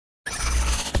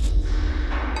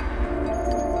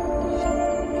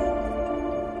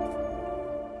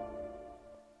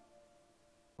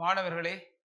மாணவர்களே,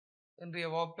 இன்றைய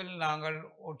வகுப்பில் நாங்கள்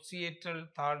ஒட்சியேற்றல்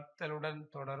தாழ்த்தலுடன்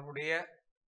தொடர்புடைய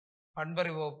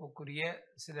பண்பறி வகுப்புக்குரிய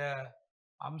சில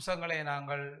அம்சங்களை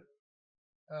நாங்கள்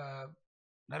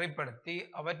நெறிப்படுத்தி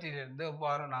அவற்றிலிருந்து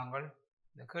எவ்வாறு நாங்கள்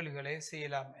இந்த கேள்விகளை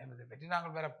செய்யலாம் என்பதை பற்றி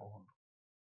நாங்கள் பெறப்போகின்றோம்.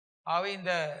 ஆகவே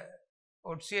இந்த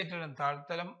ஒட்சியேற்றலின்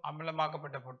தாழ்த்தலும்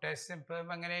அமிலமாக்கப்பட்ட பொட்டாசியம்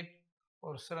பெர்மங்கனேட்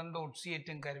ஒரு சிறந்த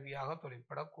ஒட்சியேற்றும் கருவியாக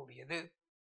தொழிற்படக்கூடியது.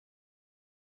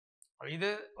 இது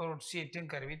ஒரு ஒட்சியேற்றும்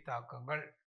கருவி தாக்கங்கள்.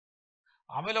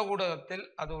 அமில ஊடகத்தில்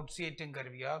அது ஒட்சியேற்றும்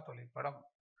கருவியாக தொழிற்படும்.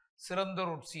 சிறந்த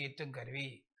ஒரு ஒட்சியேற்றும் கருவி.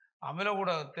 அமில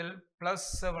ஊடகத்தில்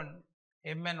 +7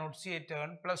 Mn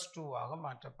ஒட்சியேற்றன் +2 ஆக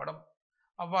மாற்றப்படும்.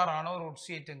 அவ்வாறான ஒரு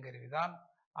ஒட்சியேற்றும் கருவி தான்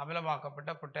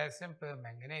அமிலமாக்கப்பட்ட பொட்டாசியம்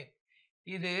பெர்மங்கனேட்.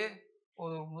 இது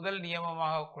ஒரு முதல்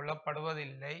நியமமாக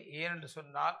கொள்ளப்படுவதில்லை. ஏனென்று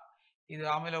சொன்னால் இது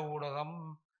அமில ஊடகம்,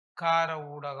 கார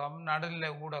ஊடகம்,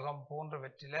 நடுநிலை ஊடகம்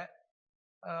போன்றவற்றில்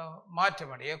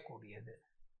மாற்றமடையக்கூடியது.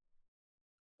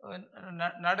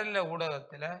 நடுநிலை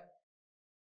ஊடகத்தில்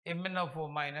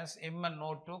MnO4-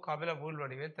 MnO2 கபில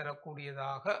வீழ்வடிவை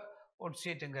தரக்கூடியதாக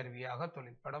ஒட்சியேற்றும் கருவியாக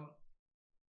தொழிற்படும்.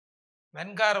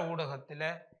 வெண்கார ஊடகத்தில்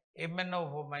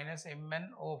MnO4-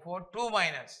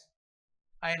 MnO4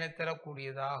 அயனை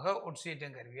தரக்கூடியதாக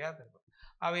ஒட்சியேற்றும் கருவியாக தொழிற்படும்.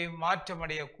 அவை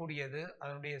மாற்றமடையக்கூடியது.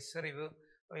 அதனுடைய செறிவு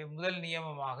முதல்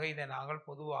நியமமாக இதை நாங்கள்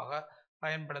பொதுவாக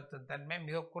பயன்படுத்தும் தன்மை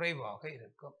மிக குறைவாக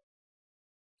இருக்கும்.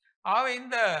 ஆகவே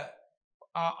இந்த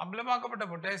அமிலமாக்கப்பட்ட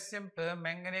பொட்டாசியம்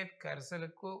பெர்மங்கனேட்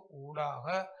கரைசலுக்கு ஊடாக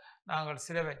நாங்கள்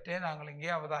சிலவற்றை நாங்கள்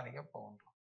இங்கே அவதானிக்க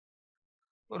போகின்றோம்.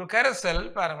 ஒரு கரைசல்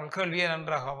பாருங்கள், கேள்வியை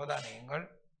நன்றாக அவதானியுங்கள்.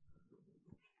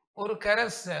 ஒரு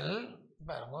கரைசல்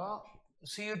பாருங்க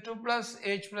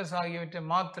Cu2+H+ ஆகியவற்றை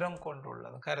மாத்திரம்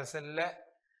கொண்டுள்ளது. கரைசல்ல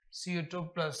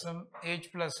Cu2+ம்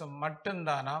H+ம்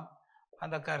மட்டும்தானாம்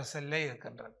அந்த கரைசல்ல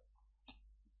இருக்கின்றது.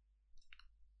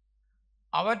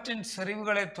 அவற்றின்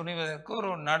செறிவுகளை துணிவதற்கு ஒரு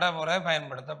நடைமுறை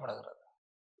பயன்படுத்தப்படுகிறது.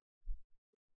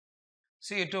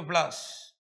 Cu2+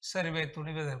 செறிவை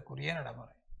துணிவதற்குரிய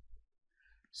நடைமுறை.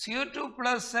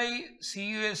 Cu2+ஐ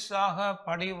Cus ஆக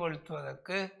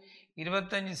படிவெழுத்துவதற்கு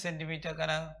 25 சென்டிமீட்டர்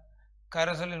கன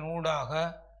கரைசலின் ஊடாக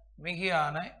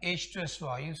மிகையான H2S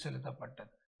வாயு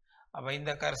செலுத்தப்பட்டது. அப்போ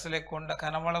இந்த கரைசலை கொண்ட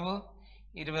கனமளவு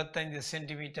 25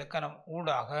 சென்டிமீட்டர் கனம்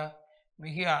ஊடாக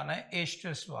மிகையான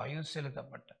H2S வாயு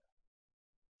செலுத்தப்பட்டது.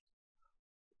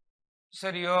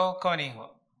 சரியோ? கவனிங்க.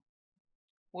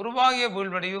 உருவாகிய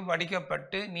வீழ்வடிவு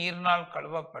வடிக்கப்பட்டு நீரினால்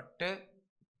கழுவப்பட்டு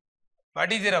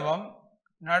வடிதிரவம்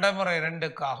நடைமுறை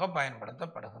 2க்காக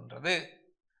பயன்படுத்தப்படுகின்றது.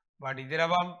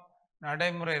 வடிதிரவம்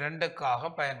நடைமுறை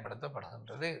 2க்காக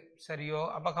பயன்படுத்தப்படுகின்றது. சரியோ?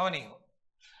 அப்போ கவனிங்க.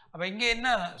 அப்போ இங்கே என்ன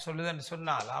சொல்லுதுன்னு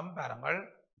சொன்னாலாம் பாருங்கள்,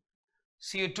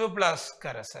 Cu2+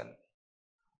 கரைசல்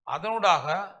அதனூடாக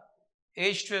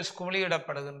H2S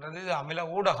குமிழியிடப்படுகின்றது. இது அமில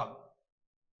ஊடகம்.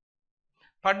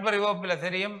 பண்பறி வகுப்பில்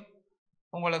தெரியும்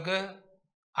உங்களுக்கு,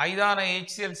 ஐதான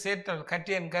HCl சேர்த்தல்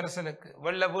கட்டியன் கரைசலுக்கு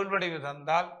வெள்ளை வீழ்வடிவு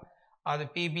தந்தால் அது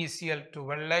PbCl2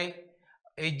 வெள்ளை,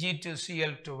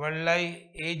 Ag2Cl2 வெள்ளை,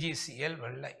 AgCl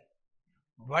வெள்ளை.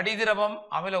 வடிதிரவம்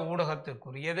அமில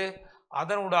ஊடகத்திற்குரியது.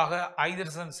 அதனூடாக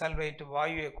ஹைட்ரஜன் சல்பைட்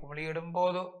வாயுவை குமிழியிடும்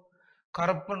போது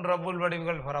கருப்பு நிற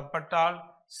வீழ்வடிவுகள் பெறப்பட்டால்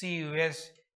Cus,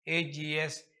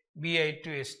 Ags,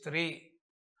 Bi2S3.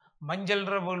 மஞ்சள்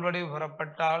நிற வீழ்வடிவு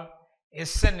பெறப்பட்டால்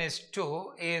SnS2,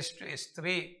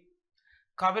 As2S3.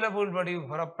 Kapila வீழ்வடிவு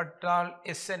பெறப்பட்டால்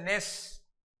SNS.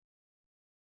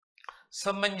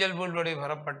 செம்மஞ்சள் வீழ்வடிவு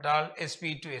பெறப்பட்டால்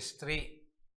Sp2S3.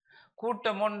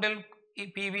 கூட்டம் ஒன்றில்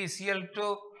PbCl2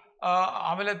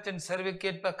 அமிலத்தின்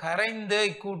செறிவுக்கேற்ப கரைந்து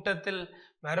இக்கூட்டத்தில்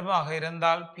வருமாக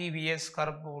இருந்தால் PbS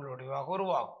கருப்பு வீழ்வடிவாக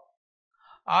உருவாகும்.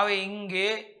 ஆகவே இங்கே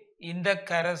இந்த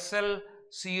கரைசல்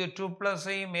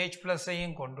Cu2+ஐயும்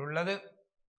H+ஐயும் கொண்டுள்ளது.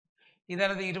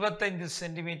 இதனது 25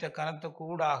 சென்டிமீட்டர் கனத்துக்கு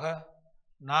ஊடாக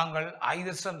நாங்கள்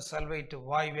ஹைட்ரஜன் சல்பைட்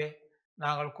வாயுவை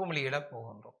நாங்கள் குமிழியிடப்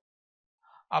போகின்றோம்.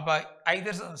 அப்போ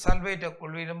ஹைட்ரஜன் சல்பைட்டை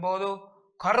குமிழிடும் போது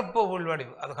கருப்பு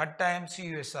வீழ்வடிவு, அது கட்டாயம்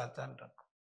Cus தான் இருக்கும்.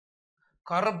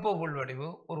 கருப்பு வீழ்வடிவு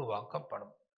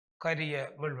உருவாக்கப்படும். கரிய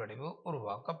வீழ்வடிவு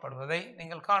உருவாக்கப்படுவதை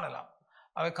நீங்கள் காணலாம்.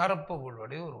 அவை கருப்பு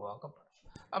வீழ்வடிவு உருவாக்கப்படும்.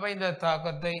 அப்போ இந்த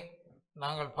தாக்கத்தை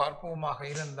நாங்கள் பார்ப்போமாக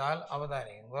இருந்தால்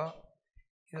அவதானியுங்க.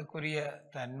 இதற்குரிய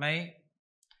தன்மை,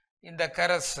 இந்த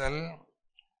கரைசல்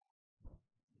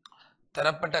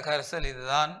தரப்பட்ட கரைசல்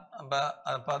இதுதான். அப்போ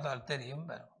அதை பார்த்தால் தெரியும்.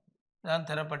 இதுதான்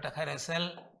தரப்பட்ட கரைசல்.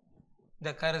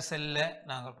 இந்த கரைசலில்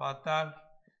நாங்கள் பார்த்தால்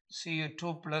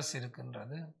Cu2+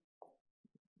 இருக்கின்றது.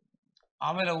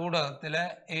 அமில ஊடகத்தில்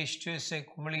H2S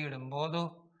குமிழியிடும் போது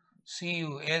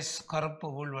Cus கருப்பு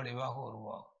வீழ்வடிவாக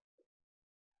உருவாகும்.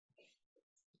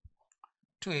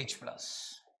 2H+.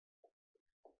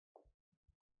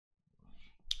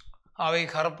 அவை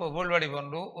கருப்பு வீழ்வடிவு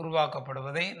ஒன்று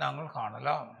உருவாக்கப்படுவதை நாங்கள்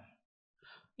காணலாம்.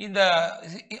 இந்த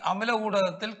அமில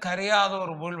ஊடகத்தில் கரையாத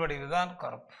ஒரு வீழ்வடிவு தான்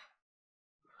கருப்பு.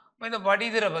 இந்த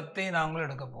வடிதிரவத்தை நாங்கள்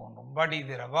எடுக்க போகின்றோம்.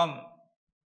 வடிதிரவம்.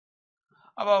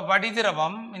 அப்போ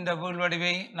வடிதிரவம் இந்த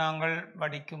வீழ்வடிவை நாங்கள்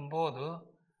வடிக்கும் போது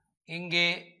இங்கே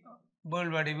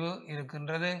வீழ்வடிவு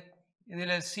இருக்கின்றது.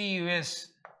 இதில் CuS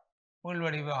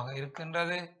வீழ்வடிவாக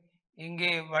இருக்கின்றது.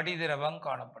 இங்கே வடிதிரவம்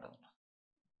காணப்படுகிறது.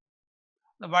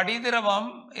 இந்த வடிதிரவம்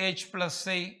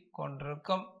H+ஐ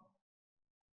கொண்டிருக்கும்.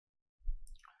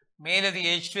 மேலதி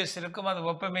H2S இருக்கும். அது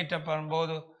வெப்பமேற்றப்படும்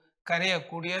போது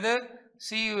கரையக்கூடியது.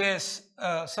 CuS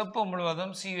செப்பு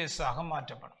முழுவதும் CuS ஆக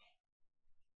மாற்றப்படும்.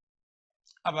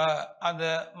 அப்போ அந்த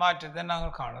மாற்றத்தை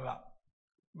நாங்கள் காணலாம்.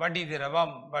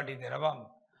 வடிதிரவம்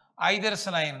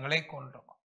ஐதரசன் அயன்களை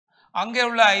கொண்டிருக்கும். அங்கே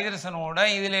உள்ள ஐதரசனோட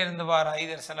இதிலிருந்து வர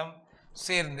ஐதரசனம்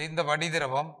சேர்ந்து இந்த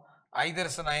வடிதிரவம்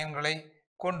ஐதரசன் அயன்களை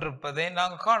கொண்டிருப்பதை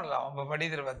நாங்கள் காணலாம். அப்போ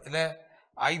வடிதிரவத்தில்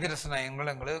ஐதரசன்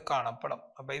அயன்கள் எங்களுக்கு காணப்படும்.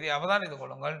 அப்போ இதை அவதானித்து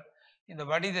கொள்ளுங்கள். இந்த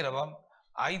வடிதிரவம்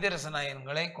ஐதரசன்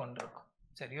அயன்களை கொண்டிருக்கும்.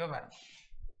 சரியோ வேணும்.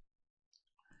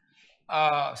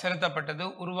 செலுத்தப்பட்டது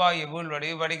உருவாகிய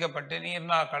வீழ்வடிவு வடிக்கப்பட்டு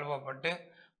நீரினால் கழுவப்பட்டு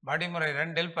வடிமுறை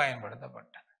 2இல்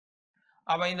பயன்படுத்தப்பட்டது.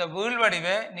 அப்போ இந்த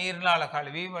வீழ்வடிவை நீரினால்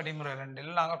கழுவி வடிமுறை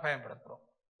 2இல் நாங்கள் பயன்படுத்துகிறோம்.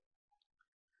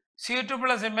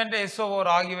 CO2+ SO4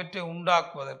 ஆகியவற்றை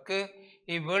உண்டாக்குவதற்கு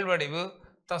இவ்வீழ்வடிவு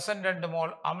 1002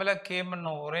 மோல் அமில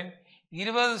கேமன்னோரின்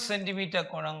 20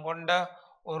 சென்டிமீட்டர் குணம் கொண்ட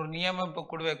ஒரு நியமிப்பு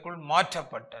குடுவைக்குள்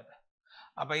மாற்றப்பட்டது.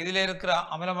 அப்போ இதில் இருக்கிற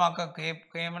அமிலமாக்க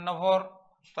கேமன்னோர்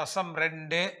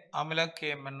 0.2 அமில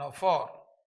கேமன்னோர்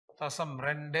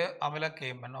 0.2 அமில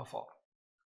கேமன்னோர்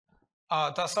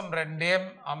 0.2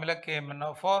 அமில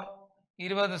கேமன்னோர்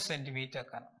 20 சென்டிமீட்டர்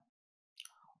கனம்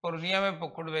ஒரு நியமிப்பு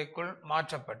குடுவைக்குள்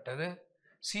மாற்றப்பட்டது.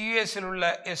 CuSல் உள்ள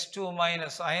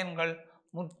S2- அயன்கள்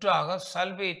முற்றாக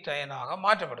சல்பேட் அயனாக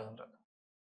மாற்றப்படுகின்றது.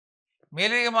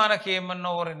 மேலதிகமான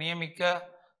கேமன்னோரை நியமிக்க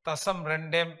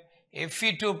 0.2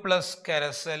 Fe2+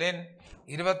 கரைசலின்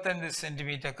 25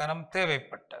 சென்டிமீட்டர் கனம்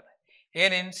தேவைப்பட்டது.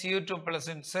 ஏனெனில்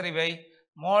Cu2+ செறிவை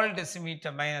மோல்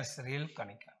டெசிமீட்டர் -3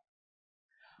 கணிக்க.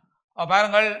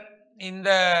 பாருங்கள், இந்த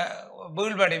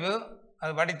வீழ்வடிவு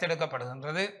அது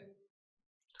வடித்தெடுக்கப்படுகின்றது.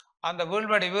 அந்த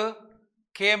வீழ்வடிவு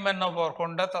கேமன்னோர்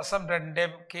கொண்ட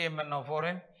 0.2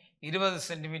 கேமன்னோரின் 20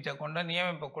 சென்டிமீட்டர் கொண்ட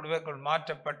நியமிப்பு குடுவைக்குள்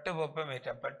மாற்றப்பட்டு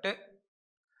வெப்பமேற்றப்பட்டு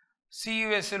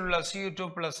CuSல் உள்ள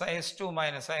Cu2+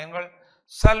 S2- அயன்கள்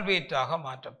சல்பேட்டாக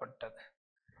மாற்றப்பட்டது.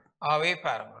 ஆகவே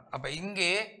பாருங்கள். அப்போ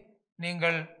இங்கே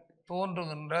நீங்கள்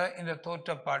தோன்றுகின்ற இந்த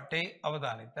தோற்றப்பாட்டை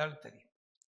அவதானித்தால் தெரியும்.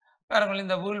 பாருங்கள்,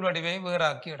 இந்த வீழ்வடிவை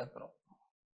வேறாக்கி எடுக்கிறோம்.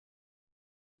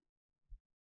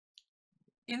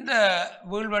 இந்த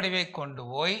வீழ்வடிவை கொண்டு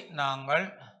போய் நாங்கள்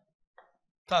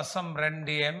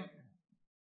 0.2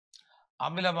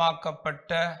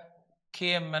 அமிலமாக்கப்பட்ட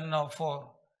KMnO4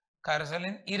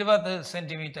 கரைசலின் 20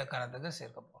 சென்டிமீட்டர் கனத்துக்கு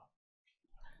சேர்க்க போகிறோம்.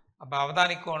 அப்போ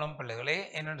அவதானிக்கோணம் பிள்ளைகளே,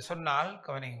 என்னென்னு சொன்னால்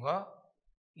கவனிங்கோ,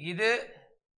 இது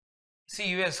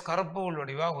CuS கருப்பு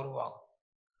வீழ்வடிவாக உருவாகும்.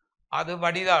 அது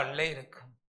வடிதாளில் இருக்கு.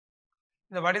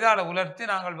 இந்த வடிதாளை உலர்த்தி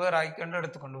நாங்கள் வேறு ஆய்க்கொண்டு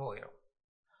எடுத்துக்கொண்டு போகிறோம்.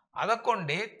 அதை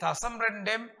கொண்டே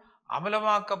 0.2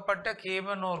 அமிலமாக்கப்பட்ட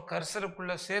கேமனோர்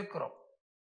கரைசலுக்குள்ள சேர்க்கிறோம்.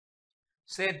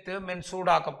 சேர்த்து மென்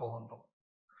சூடாக்க போகின்றோம்.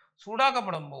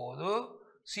 சூடாக்கப்படும் போது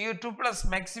Cu2+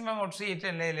 மேக்சிமம் ஒட்சியேற்ற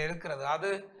நிலையில் இருக்கிறது. அது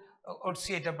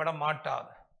ஒட்சியேற்றப்பட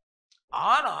மாட்டாது.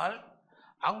 ஆனால்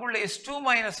அங்குள்ள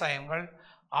S2- அயன்கள்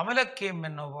அமில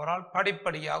கேமன்னோரால்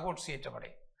படிப்படியாக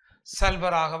ஒட்சியேற்றப்படும்.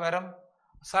 சல்பராக வரும்.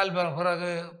 சல்பர் பிறகு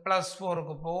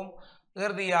 +4க்கு போகும்.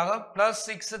 இறுதியாக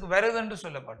 +6க்கு வருது என்று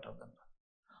சொல்லப்பட்டிருக்கின்றது.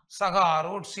 சக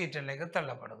 6 ஒட்சியேற்ற நிலைக்கு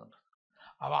தள்ளப்படுகின்றது.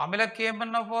 அவ அமில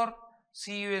கேமன்னோர்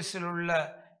CuSல் உள்ள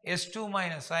S2-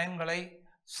 அயன்களை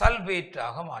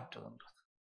சல்பேட்டாக மாற்றுகின்றது.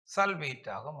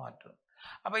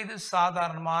 அப்ப இது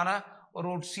சாதாரணமான ஒரு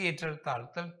ஒட்சியேற்றல்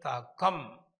தாழ்த்தல் தாக்கம்.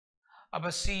 அப்ப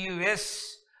CuS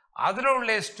அதில் உள்ள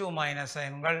S2-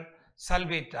 அயன்கள்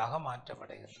சல்பேட்டாக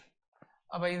மாற்றப்படுகிறது.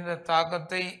 அப்ப இந்த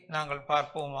தாக்கத்தை நாங்கள்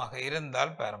பார்ப்போமாக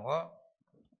இருந்தால் பாருங்க,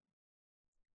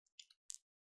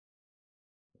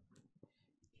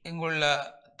 இங்குள்ள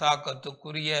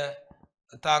தாக்கத்துக்குரிய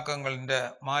தாக்கங்களின்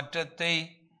மாற்றத்தை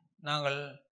நாங்கள்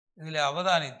இதில்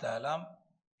அவதானித்தாலாம்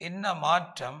என்ன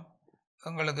மாற்றம்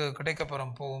எங்களுக்கு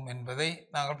கிடைக்கப்பெறும் போகும் என்பதை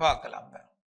நாங்கள் பார்க்கலாம்.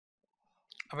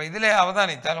 அப்போ இதில்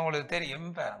அவதானித்தால் உங்களுக்கு தெரியும்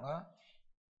பாருங்க,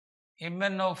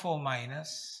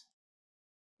 MnO4-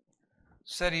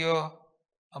 சரியோ.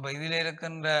 அப்போ இதில்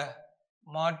இருக்கின்ற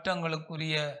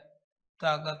மாற்றங்களுக்குரிய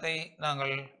தாக்கத்தை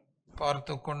நாங்கள்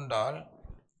பார்த்து கொண்டால்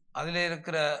அதில்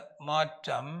இருக்கிற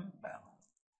மாற்றம்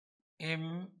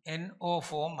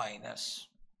MnO4-.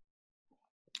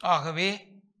 ஆகவே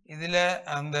இதில்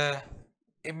அந்த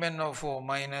MnO4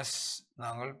 மைனஸ்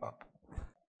நாங்கள் பார்ப்போம்.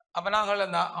 அப்போ நாங்கள்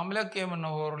அந்த அமிலக்கு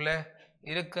MnO4ல்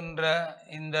இருக்கின்ற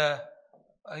இந்த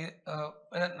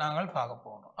நாங்கள் பார்க்க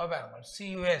போகணும். அப்போ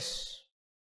CUS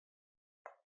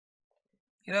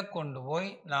இதை கொண்டு போய்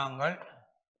நாங்கள்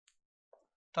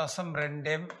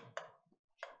 0.2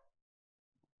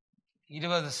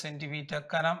 20 சென்டிமீட்டர்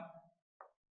கனம்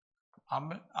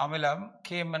அமிலம்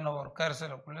KMnO4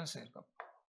 கரைசலுக்குள்ள சேர்க்கும்.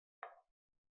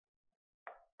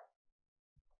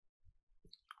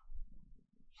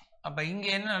 அப்ப இங்க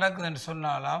என்ன நடக்குதுன்னு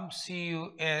சொன்னாலாம்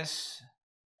CUS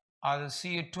அது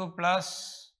Cu2 பிளஸ்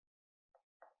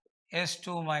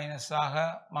S2 மைனஸ் ஆக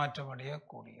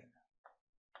மாற்றமடையக்கூடியது.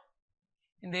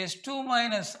 இந்த S2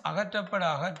 மைனஸ்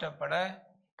அகற்றப்பட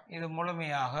இது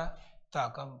முழுமையாக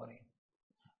தாக்கம் புரியும்.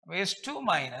 S2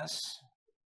 minus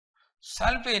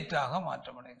சல்பேட்டாக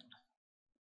மாற்றமடைகின்றது.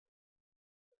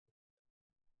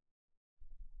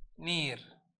 நீர்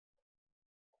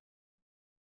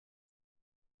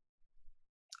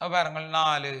பாருங்கள்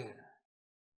 4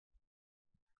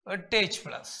 8H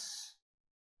plus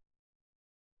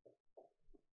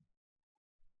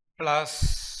plus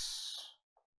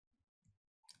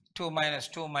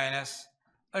 2 minus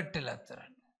 8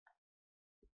 லத்திரன்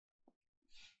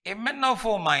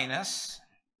MnO4 minus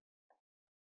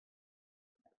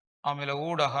அமில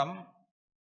ஊடகம்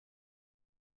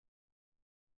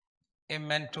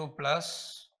Mn2 பிளஸ்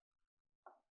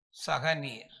சக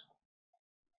நீர்.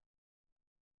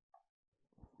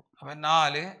 அப்ப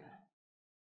 4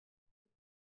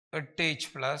 8H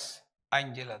பிளஸ்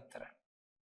 5 லத்திரன்.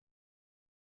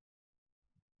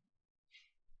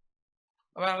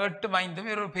 8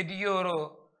 5 ஒரு பெரிய ஒரு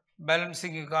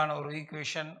பேலன்சிங்குக்கான ஒரு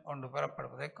ஈக்குவேஷன் ஒன்று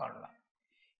பெறப்படுவதை காணலாம்.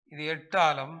 இது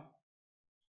 8ஆலும்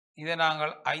இதை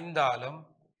நாங்கள் 5ஆலும்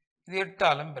இது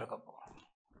 8ஆலும் பெருக்க போகிறோம்.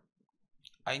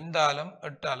 5ஆலும்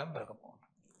 8ஆலும் பெருக்க போகிறோம்.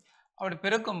 அப்படி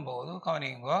பெருக்கும்போது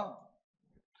கவனிங்கோ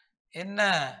என்ன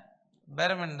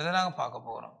பெருமென்றதை நாங்கள் பார்க்க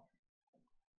போகிறோம்.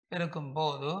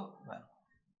 பெருக்கும்போது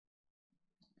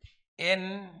N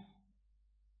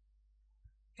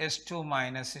S2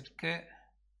 மைனஸிற்கு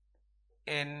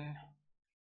N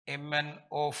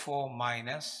MnO4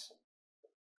 minus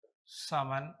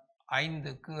சமன்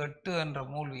 5க்கு 8 என்ற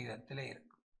மூல் வீதத்தில்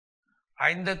இருக்கு.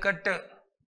 5 கட்டு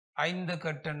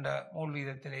என்ற மூல்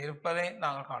வீதத்தில் இருப்பதை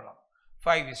நாங்கள் காணலாம்.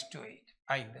 5:8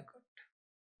 5 கட்டு.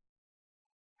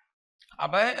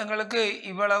 அப்ப எங்களுக்கு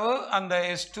இவ்வளவு அந்த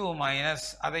S2 மைனஸ்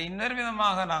அதை இன்னொரு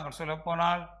விதமாக நாங்கள் சொல்ல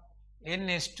போனால்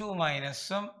NS2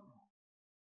 மைனஸும்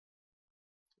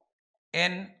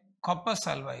N காப்பர்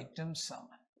சல்பைட்டும்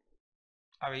சமன்.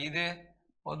 அவை இது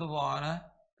பொதுவான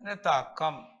இந்த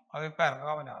தாக்கம். அவை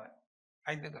பாருங்க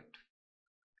 5 கட்டு.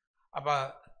 அப்ப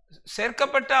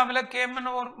சேர்க்கப்பட்ட அமில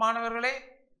KMnO4 மாணவர்களே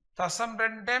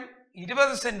 0.2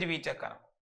 20 சென்டிமீட்டர் கனம்.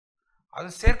 அது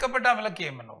சேர்க்கப்பட்ட அமில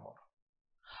KMnO4.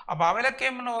 அப்ப அமில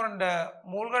KMnO4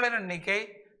 மூல்களின் எண்ணிக்கை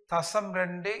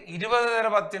 0.2 20 தர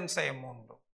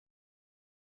 10⁻3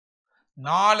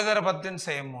 4 தர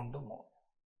 10⁻3 மூல்.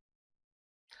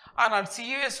 ஆனால்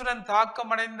CUS உடன்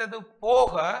தாக்கமடைந்தது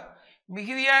போக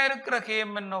மிகுதியாக இருக்கிற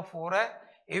KMnO4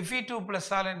 Fe2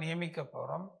 பிளஸால நியமிக்க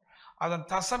போறோம். அதன்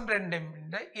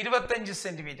 0.2 25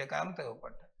 சென்டிமீட்டர் கனம்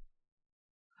தேவைப்பட்டது.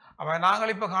 அப்ப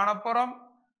நாங்கள் இப்ப காணப்போறோம்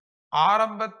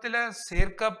ஆரம்பத்தில்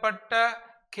சேர்க்கப்பட்ட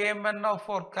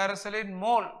KMnO4 கரைசலின்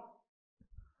மோல்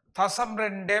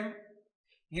 0.2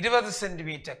 20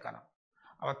 சென்டிமீட்டர் கனம்.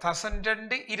 அப்ப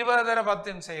 0.2 20 தர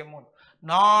 10⁻3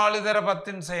 4 தர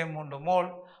 10⁻3 மோல்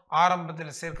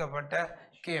ஆரம்பத்தில் சேர்க்கப்பட்ட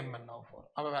KMnO4.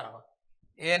 அப்ப பாருங்க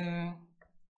N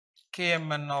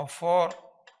KMnO4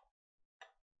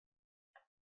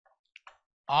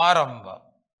 ஆரம்பம்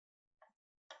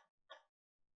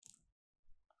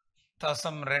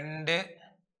 0.2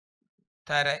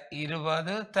 தர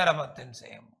 20 தர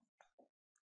 10⁻3.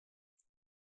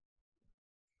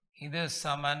 இது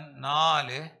சமன்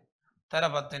 4 தர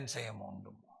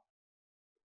 10⁻3.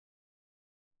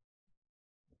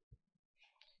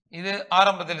 இது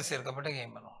ஆரம்பத்தில் சேர்க்கப்பட்ட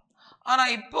KMnO4. ஆனா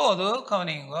இப்போது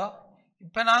கவனிங்க,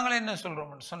 இப்ப நாங்கள் என்ன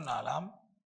சொல்றோம்னு சொன்னாலாம்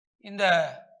இந்த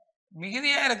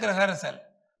மிகுதியா இருக்கிற கரைசல்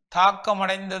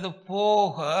தாக்கமடைந்தது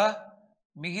போக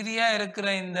மிகுதியா இருக்கிற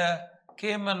இந்த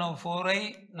KMnO4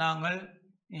 நாங்கள்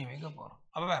நியமிக்க போறோம்.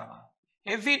 அப்ப பாருங்க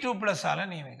Fe2 பிளஸால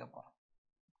நியமிக்க போறோம்.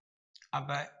 அப்ப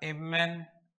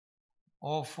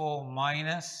MnO4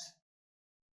 minus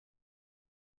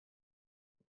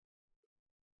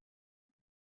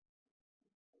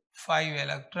five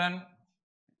electron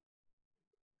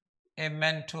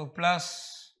Mn2 plus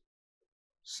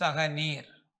சக நீர்.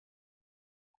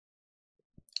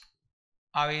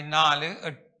 அவை 4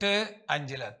 8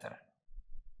 5 லத்திரன்.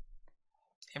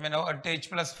 MnO 8H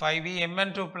plus 5V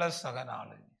Mn2 plus ஆக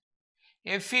 4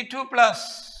 Fe2 plus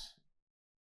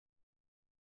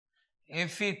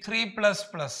Fe3 plus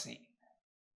plus C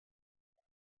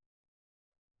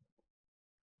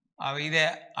இதை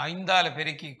 5ஆல்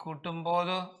பெருக்கி கூட்டும்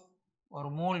போது ஒரு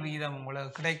மூல் வீதம்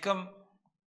உங்களுக்கு கிடைக்கும்.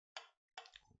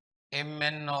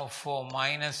 MnO4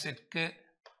 மைனஸ் இருக்கு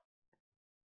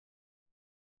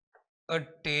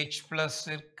 8H plus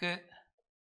இருக்கு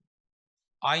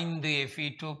 5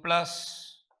 Fe2 plus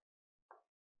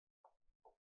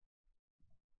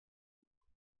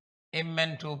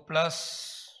Mn2 plus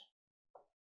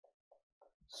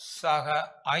சக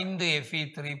 5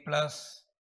 Fe3 plus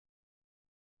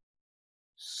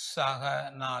சக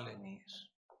 4 நீர்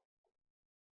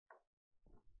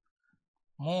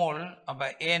மோல். அப்ப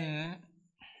N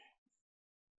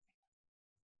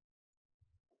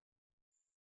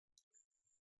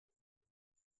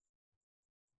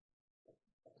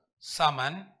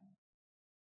சமன்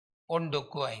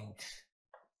 1:5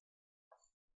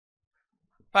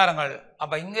 பாருங்கள்.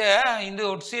 அப்ப இங்க இந்த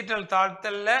ஒட்சியேற்றல்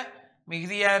தாழ்த்தல்ல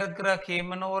மிகுதியா இருக்கிற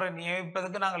கேமனோரை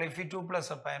நியமிப்பதற்கு நாங்கள் Fe2 plus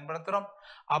பயன்படுத்துறோம்.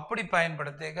 அப்படி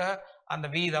பயன்படுத்த அந்த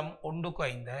வீதம்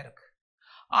 1:5 இருக்கு.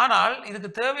 ஆனால் இதுக்கு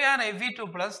தேவையான Fe2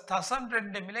 plus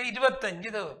 0.2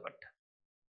 25 தேவைப்பட்டு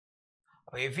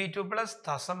Fe2 plus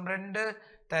 0.2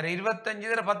 தர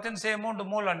 25 தர 10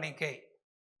 மூல் எண்ணிக்கை.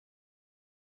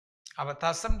 அப்ப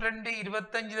 0.2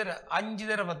 25 தர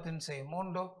 5 தர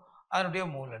 10 அதனுடைய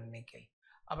மூல் எண்ணிக்கை.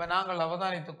 அப்ப நாங்கள்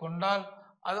அவதானித்துக் கொண்டால்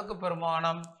அதுக்கு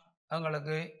பெருமானம்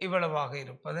எங்களுக்கு இவ்வளவாக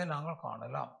இருப்பதை நாங்கள்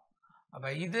காணலாம். அப்ப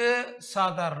இது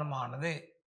சாதாரணமானது.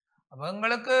 அப்ப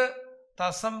எங்களுக்கு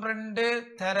 0.2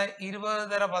 தர 20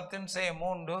 தர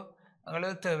 10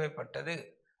 எங்களுக்கு தேவைப்பட்டது.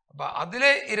 அப்ப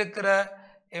அதில் இருக்கிற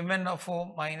MnO4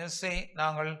 மைனஸை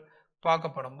நாங்கள்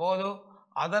பார்க்கப்படும் போது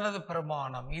அதனது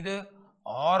பிரமாணம் இது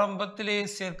ஆரம்பத்திலே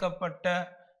சேர்க்கப்பட்ட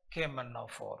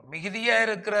KMnO4 மிகுதியா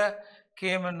இருக்கிற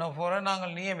KMnO4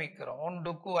 நாங்கள் நியமிக்கிறோம்.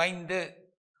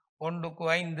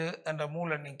 1:5 என்ற மூல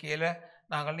எண்ணிக்கையில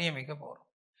நாங்கள் நியமிக்க போறோம்.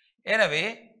 எனவே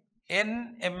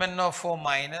MnO4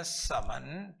 மைனஸ்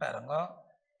சமன் பாருங்க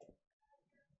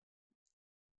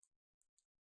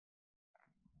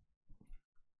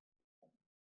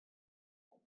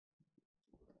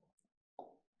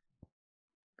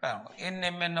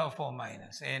MnO4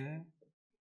 மைனஸ்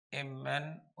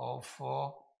MnO4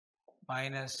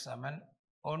 மைனஸ் சமன்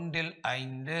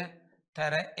 1/5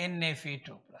 தர Fe2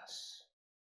 plus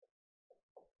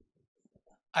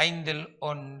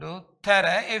 5/1 தர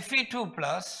Fe2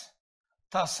 plus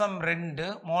 0.2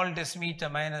 mole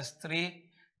decimetre minus 3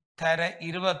 தர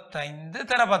 25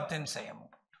 தர 10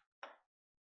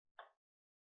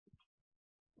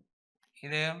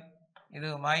 இது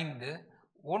 5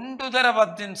 1 தர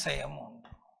 10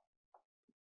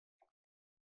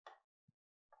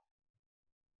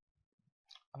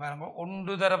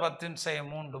 1 தர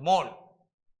 10 மோல்.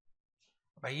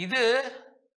 இது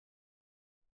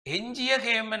எஞ்சிய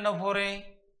KMnO4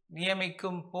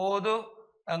 நியமிக்கும் போது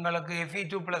எங்களுக்கு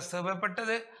Fe2 plus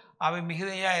தேவைப்பட்டது. அவை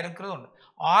மிகுதியா இருக்கிறது உண்டு.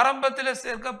 ஆரம்பத்தில்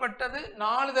சேர்க்கப்பட்டது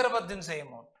 4 தர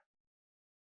 10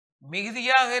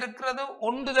 மிகுதியாக இருக்கிறது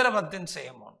 1 தர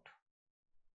 10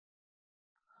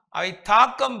 அவை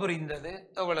தாக்கம் புரிந்தது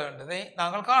எவ்வளவு என்றதை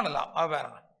நாங்கள் காணலாம்.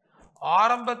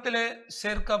 ஆரம்பத்தில்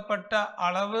சேர்க்கப்பட்ட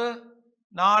அளவு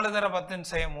 4 தர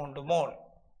 10 மோல்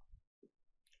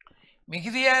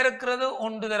மிகுதியா இருக்கிறது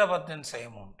 1 தர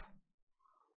 10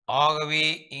 ஆகவே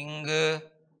இங்கு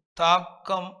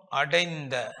தாக்கம்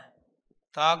அடைந்த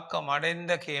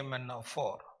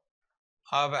KMnO4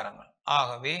 ஆபரணங்கள்.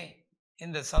 ஆகவே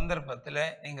இந்த சந்தர்ப்பத்தில்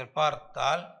நீங்கள்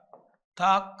பார்த்தால்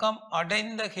தாக்கம்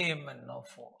அடைந்த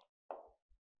KMnO4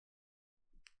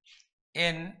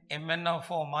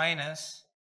 MnO4 மைனஸ்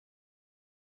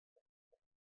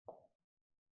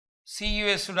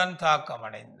CuS உடன் தாக்கம்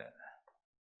அடைந்தது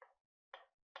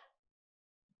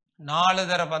 4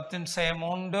 தர 10 சய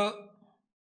 3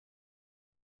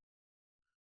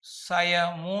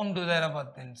 தர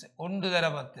 1 தர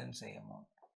 10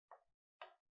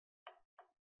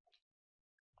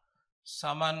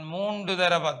 சமன் 3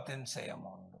 தர 10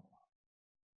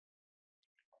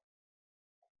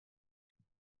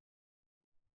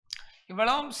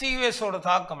 இவ்வளவும் CuS ஓட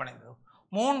தாக்கம் அடைந்தது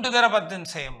 3 தர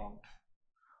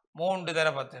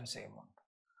 10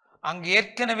 அங்கு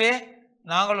ஏற்கனவே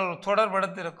நாங்கள் ஒரு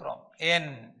தொடர்படுத்திருக்கிறோம்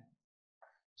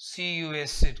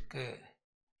CuS க்கு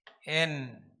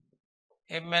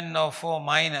MnO4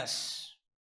 மைனஸ்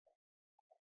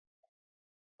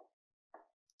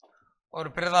ஒரு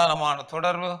பிரதானமான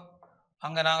தொடர்பு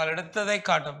அங்க நாங்கள் எடுத்ததை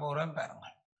காட்ட போறோம்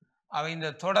பாருங்கள். அவை இந்த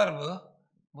தொடர்பு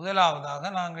முதலாவதாக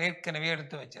நாங்கள் ஏற்கனவே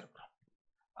எடுத்து வச்சிருக்கிறோம்.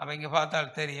 அப்ப இங்க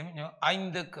பார்த்தால் தெரியும்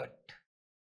 5க்கு 8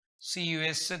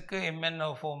 CuSக்கு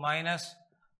MnO4 மைனஸ்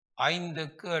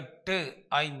 5க்கு 8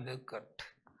 5க்கு 8.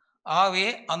 ஆகவே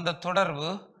அந்த தொடர்பு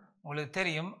உங்களுக்கு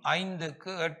தெரியும்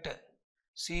 5க்கு 8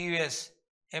 CuS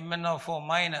MnO4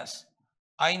 மைனஸ்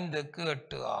 5க்கு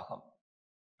 8 ஆகும்.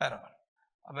 பாருங்கள்.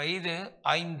 அப்ப இது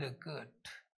 5க்கு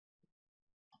 8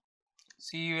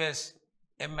 CuS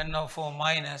MnO4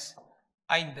 minus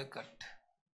 5க்கு 8.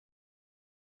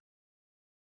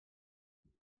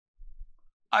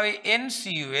 அவை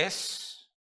NCUS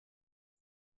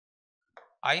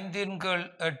 5ன் கீழ்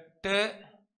 8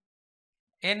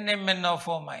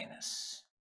 NMnO4 minus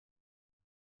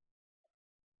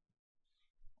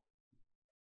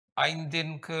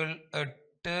 5ன் கீழ்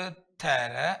 8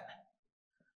 தர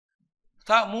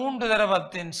 3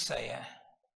 தரவத்தின் செய்ய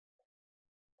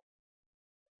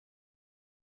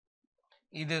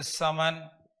இது சமன்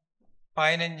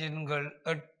 15ன் கீழ்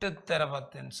 8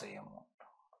 தரவத்தின் செய்யும்.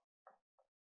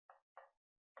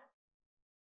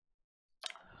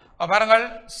 பாருங்கள்,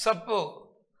 செப்பு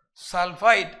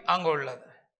சல்பைட் அங்கு உள்ளது.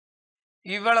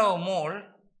 இவ்வளவு மோல்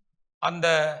அந்த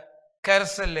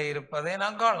கரைசலில் இருப்பதை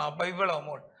நான் காணலாம். அப்ப இவ்வளவு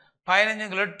மோல்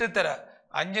 15ங்கள் 8 தர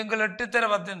 5ங்கள் 8 தர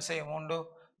 10 செய்யும் உண்டு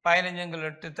 15ங்கள்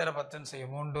 8 தர 10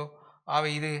 செய்யும் உண்டு. அவை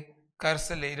இது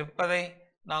கரைசலில் இருப்பதை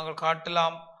நாங்கள்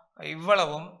காட்டலாம்.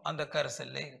 இவ்வளவும் அந்த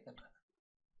கரைசலில் இருக்கின்றது.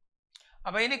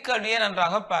 அப்ப இனி கேள்வியை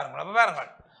நன்றாக பாருங்கள். அப்ப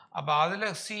பாருங்கள், அப்ப அதுல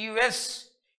CuS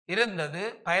இருந்தது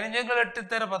 15ங்கள் 8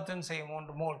 தர 10 செய்யும்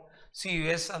 3 மோல்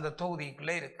CuS அந்த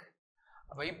தொகுதிக்குள்ள இருக்கு.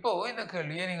 அப்ப இப்போ இந்த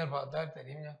கேள்வியை நீங்கள் பார்த்தா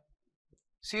தெரியும்.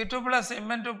 C2 plus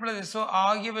Mn2 plus SO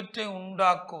ஆகியவற்றை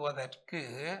உண்டாக்குவதற்கு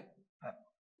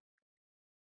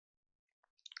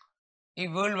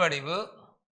இவ்வீழ்வடிவு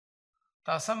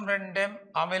தசம் 2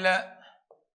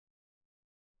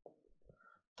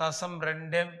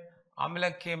 அமில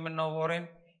கேமனோவோரின்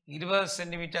 20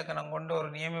 சென்டிமீட்டர் கனம் கொண்ட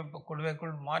ஒரு நியமிப்பு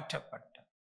குழுவைக்குள் மாற்றப்பட்ட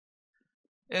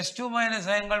S2 மைனஸ்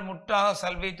அயன்கள் முற்றாக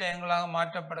சல்பேட் அயன்களாக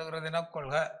மாற்றப்படுகிறது என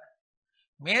கொள்க.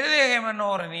 மேலே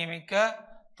கேமனோரை நியமிக்க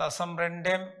தசம்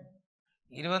 2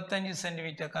 25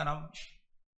 சென்டிமீட்டர் கனம்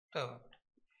தேவைப்படும்.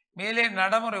 மேலே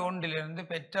நடைமுறை ஒன்றிலிருந்து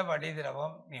பெற்ற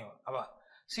வடிதிரவம்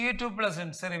CO2 பிளஸ்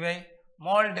செறிவை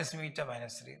மோல் டெசிமீட்டர்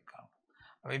மைனஸ் 3 இருக்காங்க.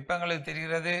 இப்ப எங்களுக்கு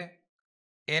தெரிகிறது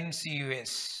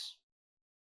NCUS.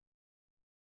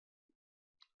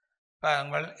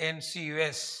 பாருங்கள்,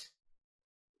 NCUS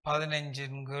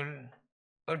 15ன் கீழ்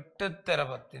 8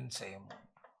 தரவத்தின் செய்யும்.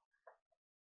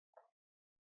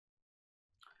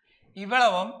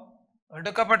 இவ்வளவும்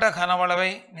எடுக்கப்பட்ட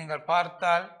கனவளவை நீங்கள்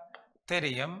பார்த்தால்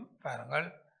தெரியும். பாருங்கள்,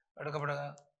 எடுக்கப்பட்ட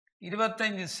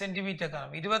 25 சென்டிமீட்டர்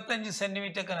கனம் 25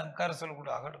 சென்டிமீட்டர் கனம் கரைசல்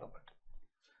கூட எடுக்கப்பட்டது.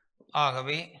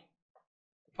 ஆகவே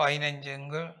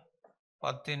 15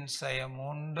 10 செய்யும்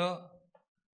 3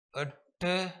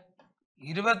 8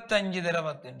 25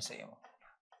 தரவத்தின் செய்யும்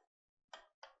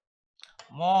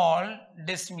மோல்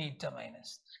டெசிமீட்டர்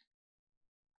மைனஸ் 3.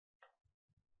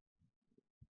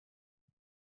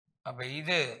 அப்ப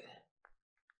இது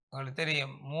உங்களுக்கு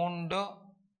தெரியும் 3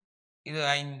 இது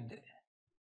 5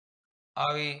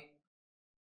 அவை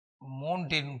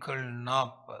 3ன் கீழ்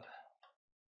 40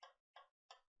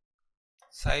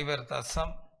 சைபர்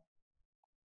தசம்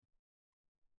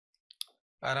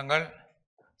பாருங்கள்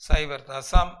சைபர்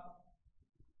தசம்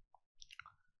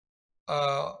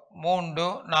 3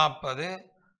 40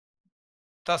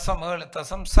 தசம் 7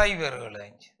 தசம் சைபர்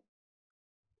 75.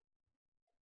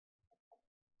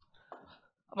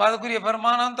 அதுக்குரிய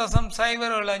பெருமானம் தசம்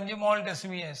சைபர் 75 மோல்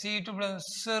டெசிமீட்டர் C2 பிளஸ்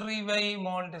செறிவை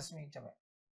மோல் டெசிமீட்டர்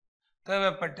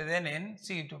தேவைப்பட்டது என்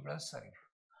C2 பிளஸ் செறிவு.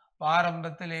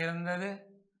 ஆரம்பத்தில் இருந்தது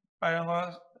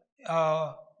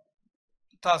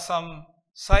தசம்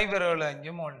சைபர்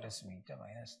 75 மோல் டெசிமீட்டர்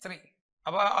மைனஸ் 3.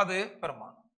 அப்ப அது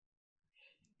பெருமானம்.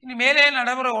 இனி மேலே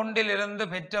நடைமுறை ஒன்றிலிருந்து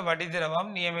பெற்ற வடிதிரவம்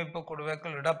நியமிப்பு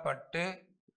குடுவைக்குள் இடப்பட்டு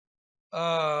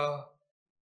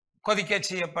கொதிக்க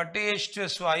செய்யப்பட்டு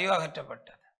H2S வாயு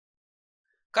அகற்றப்பட்டது.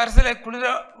 கரைசலை குளிர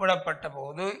விடப்பட்ட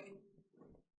போது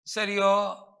சரியோ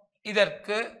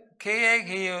இதற்கு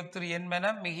KA-KO3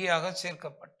 என்பன மிகையாக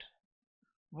சேர்க்கப்பட்டு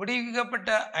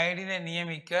விடுவிக்கப்பட்ட அயடினை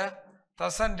நியமிக்க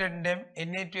தசம் 2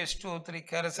 Na2S2O3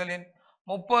 கரைசலின்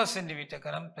 30 சென்டிமீட்டர்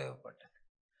கனம் தேவைப்பட்டது.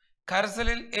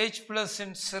 கரைசலில் H+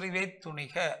 செறிவை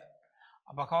துணிக.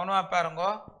 அப்ப கவனமா பாருங்க,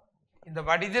 இந்த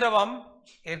வடிதிரவம்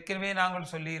ஏற்கனவே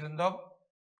நாங்கள் சொல்லி இருந்தோம்.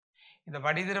 இந்த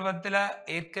வடிதிரவத்தில்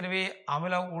ஏற்கனவே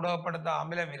அமிலம் ஊடகப்படுத்த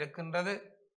அமிலம் இருக்கின்றது.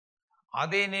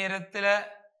 அதே நேரத்தில்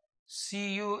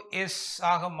CuS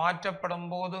ஆக மாற்றப்படும்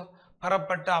போது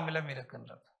பெறப்பட்ட அமிலம்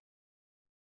இருக்கின்றது.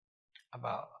 அப்ப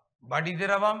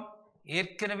வடிதிரவம்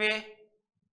ஏற்கனவே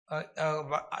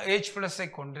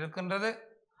H+ கொண்டிருக்கின்றது.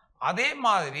 அதே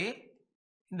மாதிரி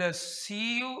இந்த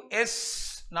CuS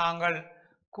நாங்கள்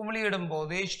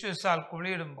குமிழியிடும்போது H2S ஆல்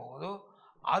குமிழியிடும்போது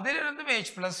அதிலிருந்தும் H+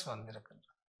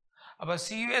 வந்திருக்கின்றது. அப்போ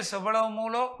CuS எவ்வளவு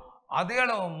மூலோ அதே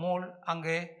அளவு மூல்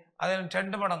அங்கே அதில்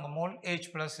 2 மடங்கு மூல் H+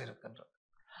 இருக்கின்றது.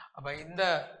 அப்போ இந்த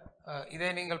இதை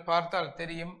நீங்கள் பார்த்தால்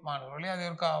தெரியும் மாணவர்களே,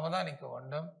 அதற்கு அவதானிக்க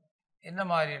வேண்டும். என்ன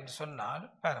மாதிரி என்று சொன்னால்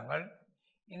பாருங்கள்,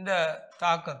 இந்த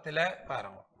தாக்கத்தில்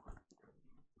பாருங்கள்,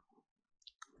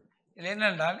 இதில்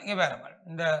என்னென்றால் இங்கே பாருங்கள்,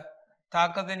 இந்த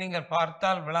தாக்கத்தை நீங்கள்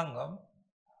பார்த்தால் விளங்கும்.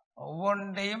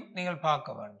 ஒவ்வொன்றையும் நீங்கள் பார்க்க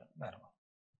வேண்டும். பாருங்கள்,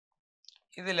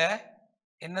 இதில்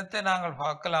என்னத்தை நாங்கள்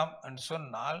பார்க்கலாம் என்று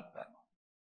சொன்னால்,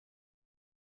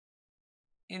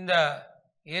 இந்த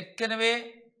ஏற்கனவே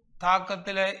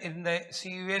தாக்கத்தில் இந்த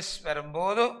CuS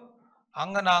வரும்போது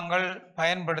அங்கே நாங்கள்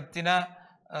பயன்படுத்தின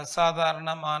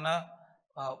சாதாரணமான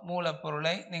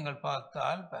மூலப்பொருளை நீங்கள்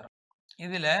பார்த்தால்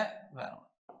இதில்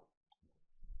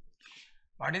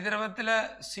வடிதிரவத்தில்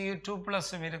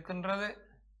Cu2+ இருக்கின்றது,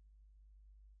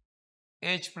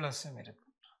 H+ இருக்கு.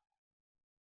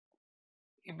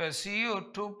 இப்போ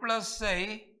Cu2+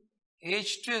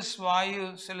 H2S வாயு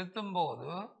செலுத்தும்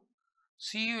போது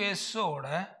CuSோட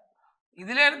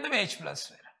இதிலிருந்து H+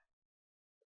 வரும்.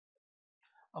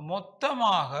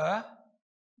 மொத்தமாக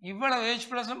இவ்வளவு H+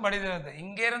 படிதிரவத்தை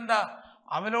இங்கே இருந்தா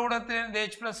அமிலோடத்திலிருந்து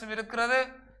H+ இருக்கிறது,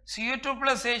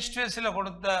 Cu2+ H2S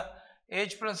கொடுத்த H+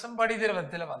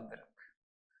 படிதிரவத்தில் வந்திருக்கு.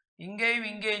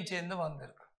 இங்கேயும் சேர்ந்து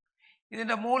வந்திருக்கு.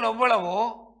 ഇതിൻ്റെ மூல் எவ்வளவோ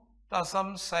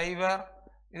 0.0,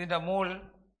 ഇതിൻ്റെ மூல்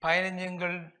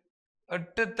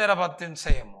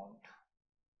 15×8^10^3.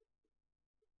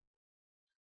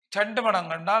 2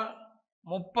 மடங்கு கண்டால்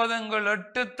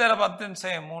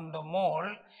 30×8^10^3 மோல்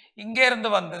இங்கே இருந்து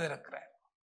வந்தது இருக்கிறேன்.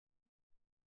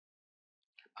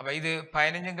 அப்ப இது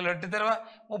 15×8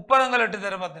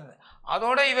 30×8^10,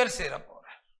 அதோட இவர் சேர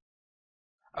போறார்.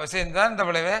 அவர் சேர்ந்துதான் இந்த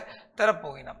விளைவை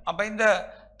தரப்போகினோம். அப்ப இந்த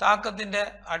தாக்கத்தின்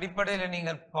அடிப்படையில்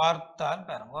நீங்கள் பார்த்தால்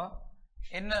பாருங்க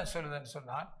என்ன சொல்லுதுன்னு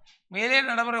சொன்னால், மேலே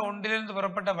நடைமுறை ஒன்றிலிருந்து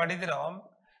புறப்பட்ட வடிதிரவம்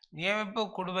நியமிப்பு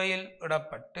குடுவையில்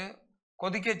விடப்பட்டு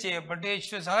கொதிக்க செய்யப்பட்டு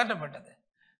H2S அகற்றப்பட்டது.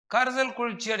 கரைசல்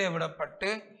குளிர்ச்சியடைய விடப்பட்டு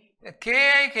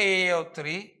KI-KaO3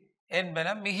 என்பன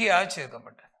மிகையாக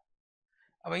சேர்க்கப்பட்டது.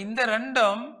 அப்ப இந்த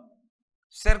ரெண்டும்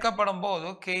சேர்க்கப்படும் போது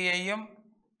KIயும்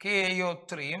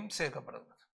KaO3யும் சேர்க்கப்படுகிறது.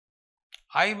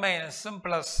 I-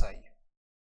 +I.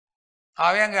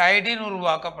 அவை அங்கே அயோடின்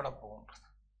உருவாக்கப்பட போகின்றது.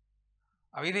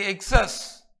 அப்ப இது எக்ஸஸ்.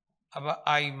 அப்ப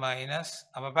I-,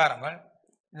 அப்ப பாருங்கள்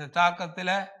இந்த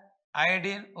தாக்கத்தில்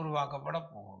அயோடின் உருவாக்கப்பட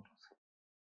போகின்றது.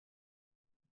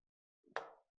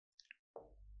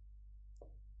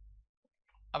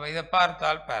 அப்ப இதை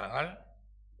பார்த்தால் பாருங்கள்,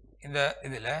 இந்த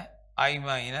இதில் I-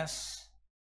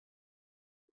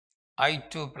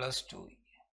 I2 + 2E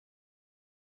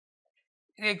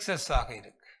இது எக்ஸஸ் ஆக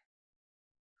இருக்கு.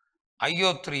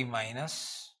 IO3-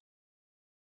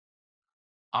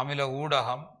 அமில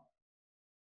ஊடகம்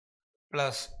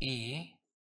 +E,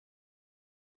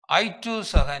 I2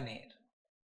 சக நீர்,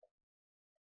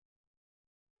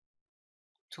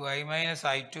 2I-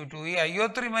 I2 2E,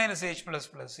 IO3- H++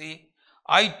 E,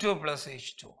 I2 +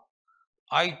 H2,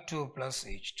 I2 +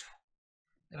 H2.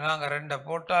 நாங்கள் 2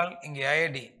 போட்டால் இங்கே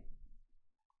அயோடின்.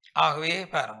 ஆகவே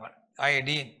பாருங்கள்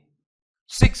அயோடின்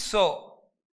 6O,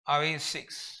 அவை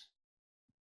 6,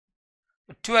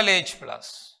 12H+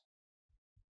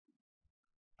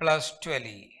 +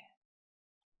 12E.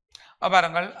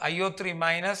 பாருங்கள்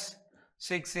IO3-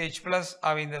 6H+,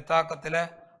 அவை இந்த தாக்கத்தில்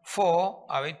 4,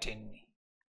 அவை 10E.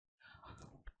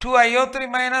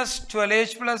 2IO3-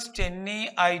 12H + 10E,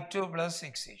 I2 +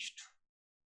 6H2.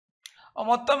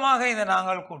 மொத்தமாக இதை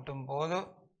நாங்கள் கூட்டும் போது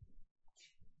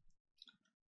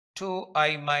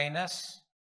 2I-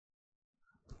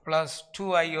 +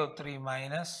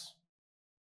 2IO3-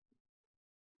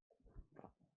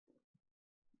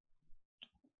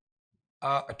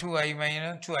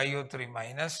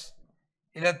 2I-2IO3-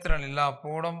 இலத்திரன் இல்லா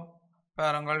போடும்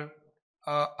பாருங்கள்.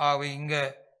 அவை இங்கே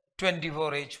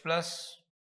 24H+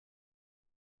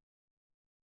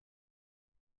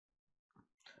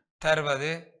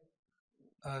 தருவது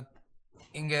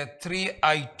இங்கே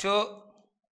 3I2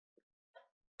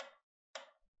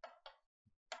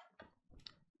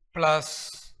 ப்ளஸ்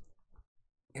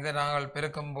இதை நாங்கள்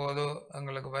பெருக்கும் போது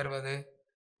எங்களுக்கு வருவது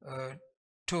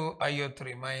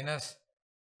 2IO3-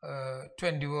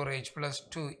 24H +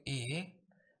 2E.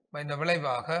 இந்த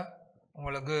விளைவாக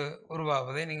உங்களுக்கு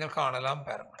உருவாவதை நீங்கள் காணலாம்.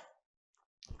 பாருங்கள்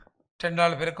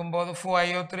 2ஆல் பெருக்கும் போது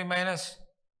 4IO3-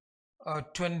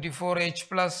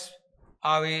 24H+,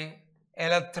 அவை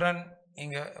எலக்ட்ரான்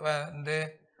இங்கே வந்து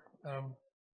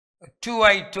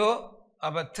 2I2,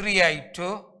 அப்போ 3I2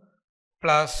 +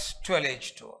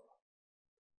 12H2.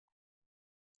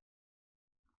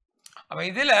 அப்போ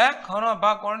இதில் கவனமாக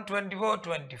பார்க்கணும்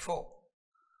 24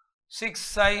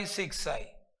 6i 6i.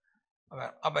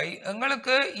 அப்போ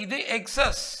எங்களுக்கு இது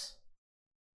எக்ஸஸ்.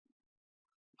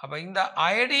 அப்போ இந்த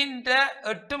அயடின்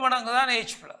 8 மடங்கு தான்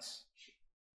H ப்ளஸ்.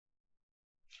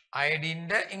 அயடின்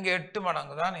இங்கே 8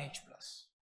 மடங்கு தான் H ப்ளஸ்.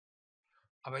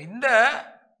 அப்போ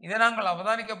இதை நாங்கள்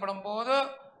அவதானிக்கப்படும் போது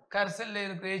கரிசலில்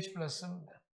இருக்கிற H ப்ளஸும்.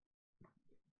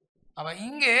 அப்போ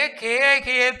இங்கே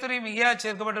KA3 மிகையாக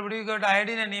சேர்க்கப்பட்ட விடுவிக்கப்பட்ட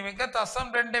அயடினை நியமிக்க தசம்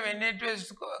 2 Na2H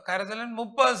கரைசலின்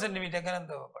 30 சென்டிமீட்டர் கனம்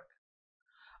தேவைப்பட்டது.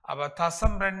 அப்போ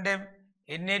தசம் 2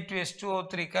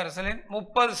 Na2H2O3 கரைசலின்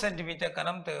 30 சென்டிமீட்டர்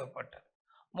கனம் தேவைப்பட்டது.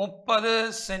 30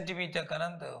 சென்டிமீட்டர்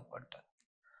கனம் தேவைப்பட்டது.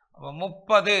 அப்போ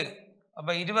 30,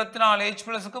 அப்போ 24H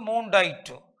ப்ளஸுக்கு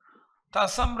 3i2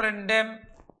 தசம் 2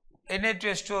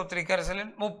 Na2H2O3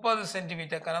 கரைசலின் 30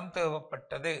 சென்டிமீட்டர் கனம்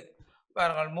தேவைப்பட்டது.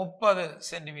 பாருங்கள் 30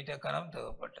 சென்டிமீட்டர் கனம்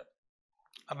தேவைப்பட்டது.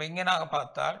 அப்போ இங்கே நாங்கள்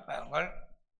பார்த்தால் பாருங்கள்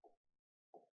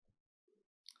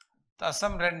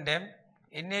தசம் 2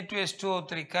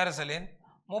 Na2H2O3 கரைசலின்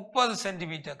 30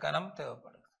 சென்டிமீட்டர் கனம்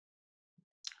தேவைப்படுது.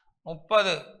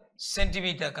 30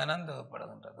 சென்டிமீட்டர் கனம்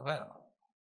தேவைப்படுகின்றது. பாருங்கள்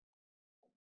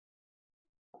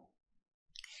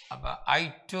அப்போ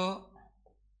I2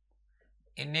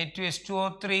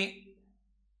 Na2H2O3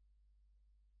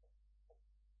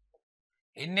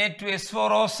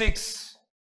 Na2S4O6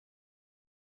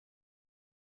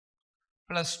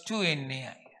 plus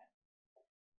 2NaI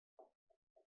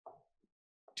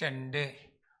 2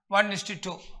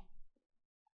 1:2.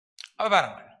 அப்போ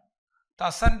பாருங்கள்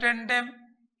தசம் 2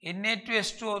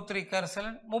 Na2H2O3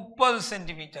 கரைசலின் 30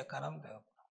 சென்டிமீட்டர் கனம்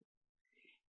தேவைப்படும்.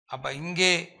 அப்போ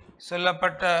இங்கே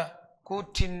சொல்லப்பட்ட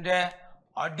கூற்றின்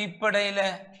அடிப்படையில்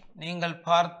நீங்கள்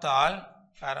பார்த்தால்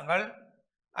பாருங்கள்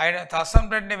தசம்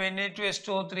 2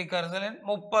 Na2H2O3 கரைசலின்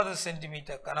 30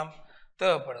 சென்டிமீட்டர் கனம்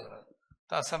தேவைப்படுகிறது.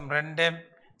 தசம் 2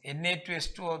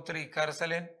 Na2H2O3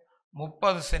 கரைசலின்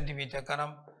 30 சென்டிமீட்டர்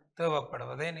கனம்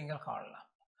தேவைப்படுவதை நீங்கள் காணலாம்.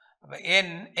 அப்போ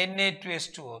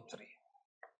Na2H2O3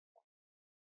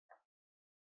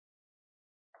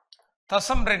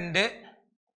 தசம் 2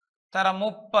 தர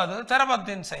 30 தர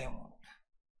 10 செய்யும்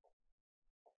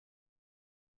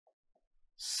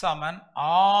சமன்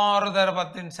 6 தர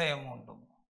 10 செய்யும் உண்டு.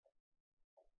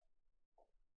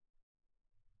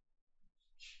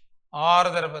 6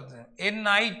 தர 10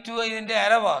 I2 ഇതിന്റെ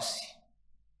അരവാസി.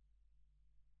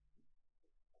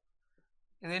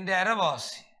 ഇതിന്റെ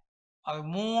അരവാസി അത്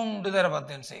 3 தர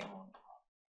 10 செய்யும்.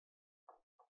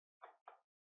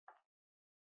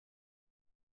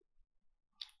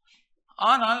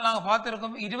 ஆனால் நாங்கள்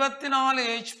பார்த்திருக்கோம்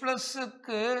 24H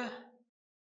ப்ளஸுக்கு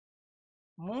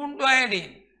 3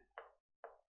 அயடின்.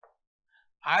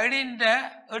 அயடின்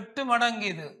 8 மடங்கு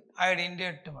இது. அயடின்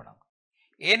 8 மடங்கு.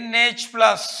 NH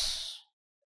plus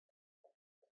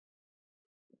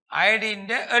அயடின்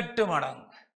 8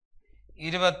 மடங்கு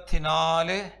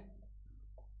 24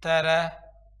 தர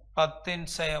 10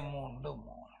 செய்யும் 3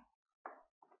 மோல்.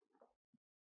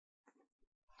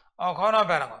 கோணா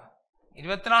பாருங்க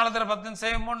 24 தர 10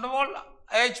 செய்யும் 3 மோல்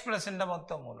H plus இந்த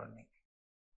மொத்த மோல்.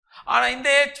 ஆனால் இந்த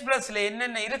H ப்ளஸில்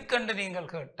என்னென்ன இருக்குன்னு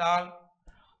நீங்கள் கேட்டால்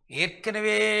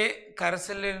ஏற்கனவே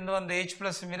கரைசலில் இருந்து வந்த H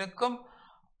ப்ளஸும் இருக்கும்.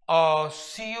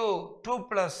 Cu2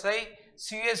 ப்ளஸை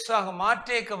Cs ஆக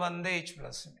மாற்றேக்க வந்த H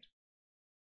ப்ளஸும் இருக்கும்.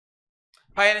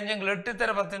 15 8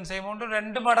 தர 10 செய்யும் 3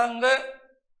 2 மடங்கு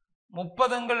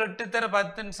 30 8 தர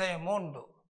 10 செய்யும் 3.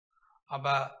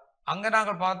 அப்போ அங்கே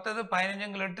நாங்கள் பார்த்தது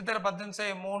 15 8 தர 10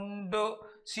 செய்யும் 3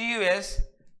 Cus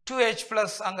 2H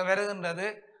ப்ளஸ் அங்கே வருகின்றது.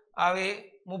 அவை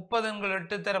 30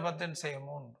 8 தர 10 செய்யும்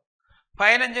 3.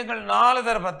 15 4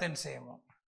 தர 10 செய்யும் 3.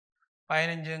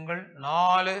 15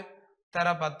 4 தர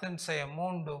 10 செய்யும்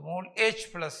 3 மூல் H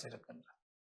ப்ளஸ் இருக்கின்றது.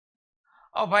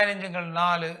 15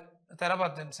 4 தர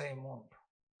 10 செய்யும் 3.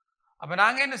 அப்போ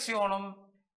நாங்கள் என்ன செய்யணும்,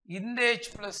 இந்த H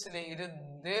ப்ளஸில்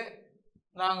இருந்து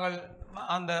நாங்கள்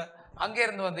அந்த அங்கே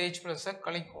இருந்து வந்த H ப்ளஸை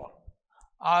கழிக்கணும்.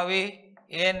 ஆகவே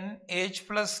NH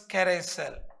ப்ளஸ்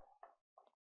கரைசல்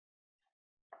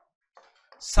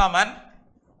சமன்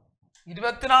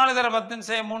 24 தர 10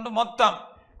 செய்யும் 3 மொத்தம்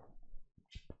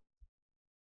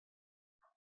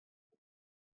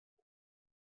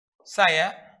சய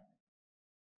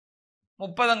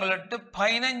 30 8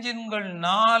 15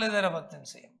 4 தர 10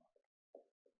 செய்யும்.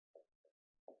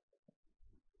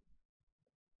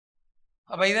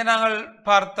 அப்ப இதை நாங்கள்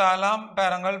பார்த்தாலாம்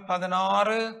பாருங்கள்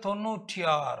 16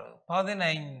 96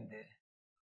 15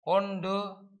 1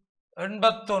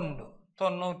 81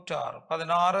 96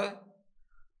 16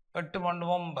 8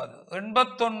 9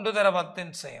 81 தர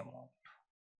 10 செய்யும்.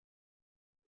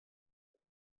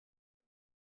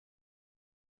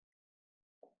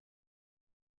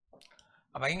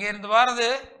 அப்ப இங்க இருந்து வாரது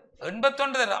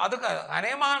 81 தரும். அதுக்கு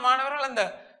அநேகமான மாணவர்கள் அந்த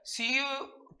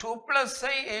Cu2+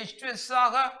 ஐ H2S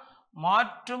ஆக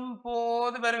மாற்றும்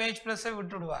போது வெறும் H+ ஐ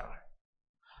விட்டுடுவார்கள்.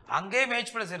 அங்கேயும்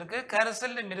H+ இருக்கு,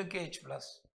 கரைசலிலும் இருக்கு H+.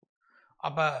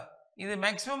 அப்ப இது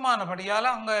மேக்சிமம்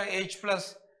ஆனபடியால் அங்க H+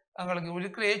 எங்களுக்கு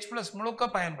இருக்கிற H+ முழுக்க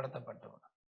பயன்படுத்தப்பட்டுவிடும்.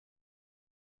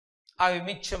 அவை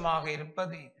மிச்சமாக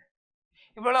இருப்பது இது.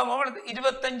 இவ்வளவு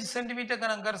 25 சென்டிமீட்டர்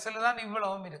கனம் கரைசல் தான்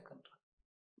இவ்வளவும் இருக்கின்றது.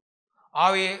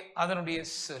 ஆகவே அதனுடைய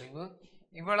செறிவு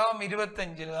இவ்வளவும்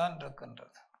 25 தான்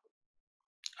இருக்கின்றது.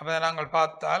 அப்ப நாங்கள்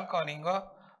பார்த்தால் கவனிங்கோ,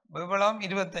 இவ்வளவும்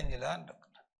 25 தான்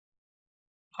இருக்கின்றது.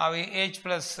 ஆகவே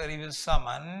H+ செறிவு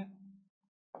சமன்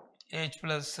H+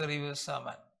 செறிவு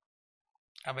சமன்.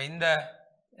 அப்ப இந்த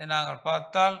நாங்கள்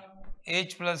பார்த்தால்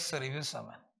H+ செறிவு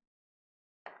சமன்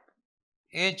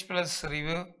H+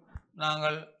 செறிவு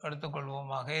நாங்கள்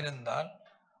எடுத்துக்கொள்வோமாக இருந்தால்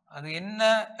அது என்ன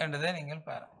என்றதை நீங்கள்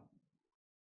பாருங்கள்.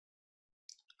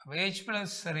 H+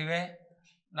 செறிவை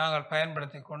நாங்கள்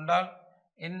பயன்படுத்தி கொண்டால்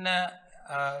என்ன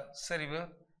செறிவு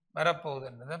வரப்போகுது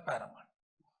என்றதை பாருங்கள்.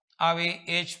 ஆகவே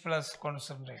H+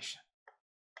 கான்சன்ட்ரேஷன்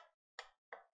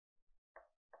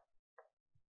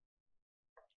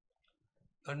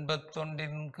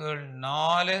எண்பத்தொன்றின் கீழ்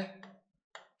 4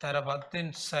 தர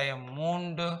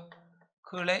 10⁻³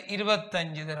 கீழே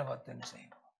 25 தர 10⁻.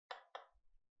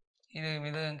 இது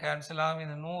கேன்சல் ஆகும்.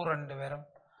 இது 102 வரும்.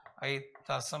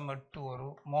 5.81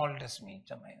 மோல்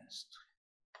டெசிமீட்டர் -3.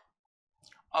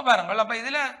 பாருங்கள். அப்ப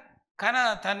இதுல கன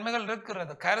தன்மைகள்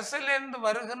இருக்கிறது. கரைசலிலிருந்து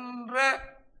வருகின்ற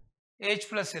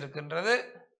H+ இருக்கின்றது.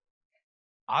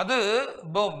 அது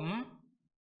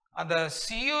அந்த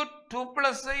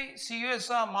Cu2+ ஐ Cus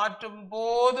மாற்றும்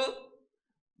போது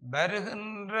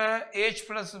வருகின்ற H+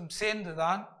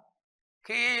 சேர்ந்துதான்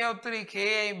Ka3 Ka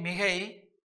மிகை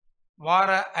வார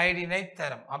ஐடினை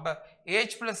தரும். அப்ப H+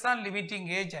 தான் லிமிட்டிங்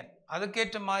ஏஜென்ட்.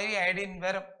 அதுக்கேற்ற மாதிரி ஐடின்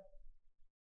வரும்.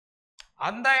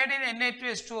 அந்த ஐடின்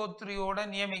Na2S2O3 ஓட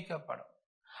நியமிக்கப்படும்.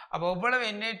 அப்ப எவ்வளவு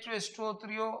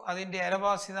Na2S2O3 அதின்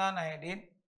அரைவாசி தான் ஐடின்.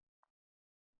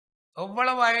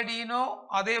 எவ்வளவு ஐடினோ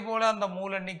அதே போல அந்த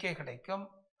மூல எண்ணிக்கை கிடைக்கும்.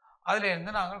 அதுல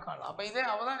இருந்து நாங்கள் காணலாம். அப்ப இதை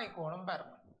அவதானிக்கணும்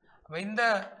பாருங்க. அப்ப இந்த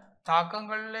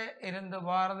தாக்கங்கள்ல இருந்து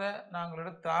வாரத நாங்கள்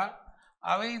எடுத்தால்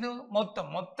அவை இது மொத்த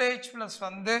H+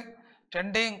 வந்து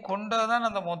ரெண்டையும் கொண்டதான்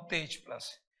அந்த மொத்த H+.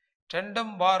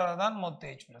 ரெண்டும் வாரதான் மொத்த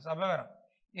H+. அப்ப வரும்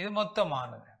இது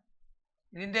மொத்தமானது.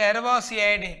 இந்த அரைவாசி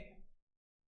ஐடின்.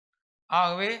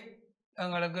 ஆகவே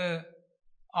எங்களுக்கு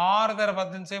 6 தர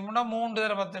 10⁻³ 3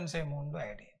 தர 10⁻³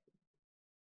 ஐடின்.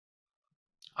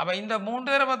 அப்ப இந்த 3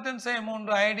 தர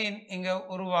 10⁻³ ஐடின் இங்க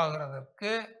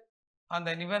உருவாகிறதற்கு அந்த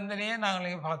நிபந்தனையை நாங்கள்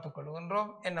இங்கே பார்த்துக்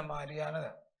கொள்கின்றோம். என்ன மாதிரியானது?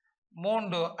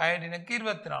 3 ஐடினுக்கு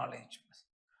 24 H+.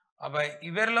 அப்ப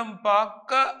இவரிலும்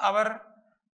பார்க்க அவர்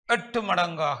 8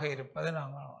 மடங்காக இருப்பது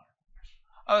நாங்கள்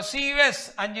Cus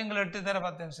 5×8 தர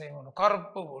 10⁻³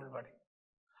 கருப்பு உள்வடி.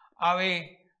 அவை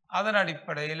அதன்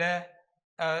அடிப்படையில்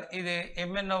இது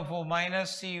MnO4-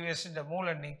 Cus மூல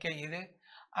எண்ணிக்கை இது.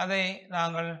 அதை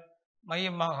நாங்கள்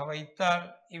மையமாக வைத்தால்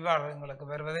இவ்வாறு எங்களுக்கு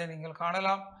வருவதை நீங்கள்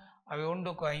காணலாம். அவை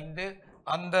 1:5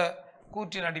 அந்த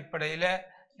கூற்றின் அடிப்படையில்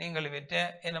நீங்கள் இவற்றை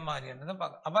என்ன மாதிரி என்றதை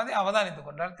பார்க்கலாம். அப்போ அதை அவதானித்துக்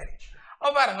கொண்டால் தெரியும். அப்போ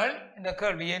பாருங்கள், இந்த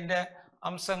கேள்வியை இந்த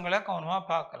அம்சங்களை கவனமாக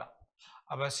பார்க்கலாம்.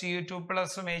 அப்போ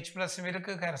Cu2+ம் H+ம்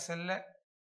இருக்கு கரைசல்ல.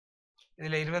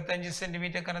 இதில் 25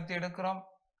 சென்டிமீட்டர் கனத்தை எடுக்கிறோம்.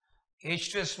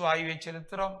 H2S வாயுவை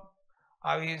செலுத்துகிறோம்.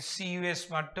 அவை Cus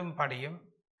மட்டும் படியும்.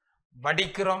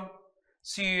 வடிக்கிறோம்.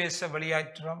 Cus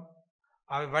வெளியாற்றுறோம்.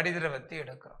 அவை வடிதிரவத்தை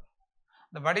எடுக்கிறோம்.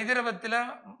 இந்த வடிதிரவத்தில்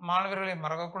மாணவர்களை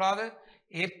மறக்கக்கூடாது,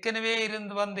 ஏற்கனவே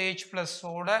இருந்து வந்த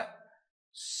H+ஓட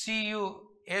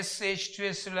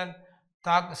Cu2+H2S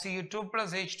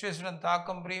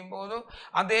தாக்கம் புரியும் போது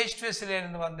அந்த H2S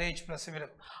இருந்து வந்த H+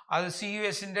 இருக்கும். அது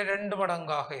Cus 2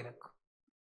 மடங்காக இருக்கும்.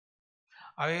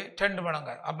 அவை 2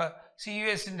 மடங்காக. அப்ப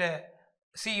Cus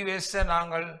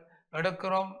நாங்கள்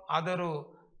எடுக்கிறோம். அது ஒரு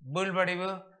வீழ்வடிவு.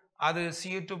 அது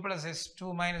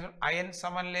Cu2+H2- அயன்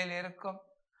சமநிலையில் இருக்கும்.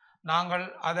 நாங்கள்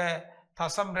அதை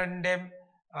 0.2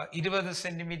 20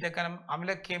 சென்டிமீட்டர் கனம்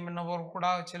அமிலக்கேமனோர் கூட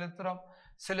செலுத்துகிறோம்.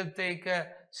 செலுத்திக்க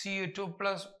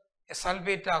Cu2+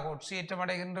 சல்பேட்டாக உட்சேற்றம்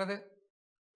அடைகின்றது.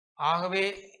 ஆகவே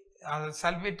அது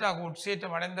சல்பேட்டாக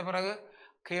உட்சேற்றம் அடைந்த பிறகு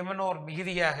கேமனோர்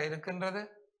மிகுதியாக இருக்கின்றது.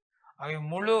 அவை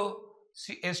முழு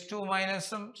H2-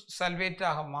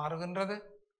 சல்பேட்டாக மாறுகின்றது.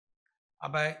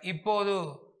 அப்ப இப்போது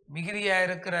மிகுதியாக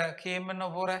இருக்கிற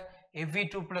KMnO4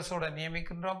 Fe2+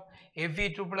 நியமிக்கின்றோம்.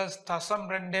 Fe2+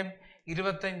 0.2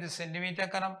 25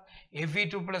 சென்டிமீட்டர் கனம்.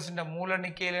 Fe2+ மூல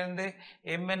எண்ணிக்கையிலிருந்து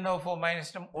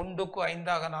MnO4-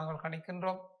 1:5 நாங்கள்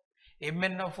கணிக்கின்றோம்.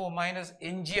 MnO4-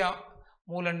 எஞ்சிய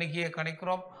மூல எண்ணிக்கையை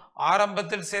கணிக்கிறோம்.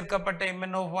 ஆரம்பத்தில் சேர்க்கப்பட்ட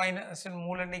MnO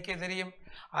மூல எண்ணிக்கை தெரியும்.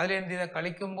 அதிலிருந்து இதை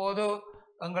கழிக்கும் போது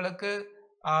எங்களுக்கு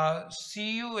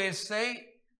CuSஐ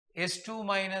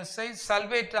S2-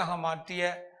 சல்வேட்டாக மாற்றிய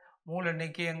மூல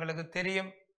எண்ணிக்கை எங்களுக்கு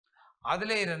தெரியும்.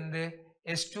 அதில் இருந்து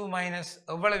S2-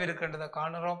 எவ்வளவு இருக்கின்றதை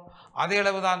காணுகிறோம். அதே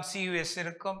அளவுதான் CuS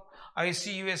இருக்கும். அவை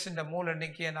CuS என்ற மூல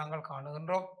எண்ணிக்கையை நாங்கள்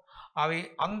காணுகின்றோம். அவை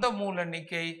அந்த மூல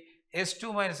எண்ணிக்கை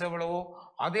S2- எவ்வளவோ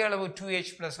அதே அளவு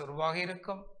 2H+ உருவாக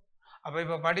இருக்கும். அப்போ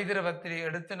இப்போ படிதிரவத்தில்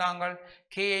எடுத்து நாங்கள்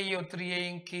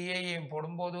KiO3ஐயும் Kiயையும்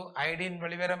போடும்போது அயடின்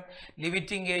வெளிவரும்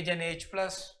லிமிட்டிங் ஏஜென்ட்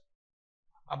H+.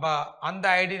 அப்போ அந்த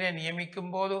அயடினை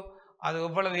நியமிக்கும் போது அது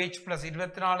எவ்வளவு H+,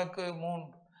 24க்கு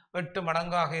 8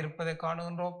 மடங்காக இருப்பதை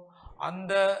காணுகின்றோம்.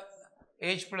 அந்த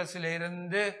H+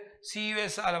 இருந்து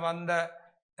CuS வந்த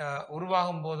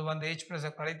உருவாகும் போது வந்த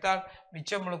H+ கழித்தால்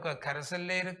மிச்சம் முழுக்க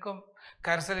கரைசல்ல இருக்கும்.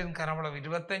 கரைசலின் கனமளவு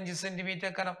 25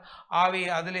 சென்டிமீட்டர் கனம். ஆவி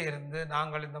அதில் இருந்து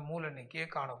நாங்கள் இந்த மூல எண்ணிக்கையை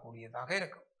காணக்கூடியதாக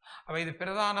இருக்கும். அப்போ இது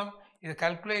பிரதானம். இது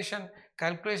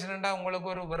கல்குலேஷன் என்றால்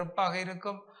உங்களுக்கு ஒரு வெறுப்பாக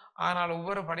இருக்கும். ஆனால்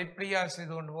ஒவ்வொரு படிப்படியாக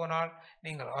செய்து கொண்டு போனால்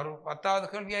நீங்கள் ஒரு 10வது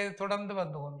கேள்வியாக இது தொடர்ந்து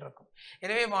வந்து கொண்டிருக்கும்.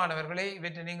 எனவே மாணவர்களை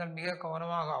இவற்றை நீங்கள் மிக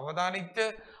கவனமாக அவதானித்து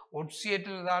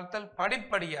ஒட்சியேற்றல் தாழ்த்தல்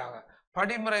படிப்படியாக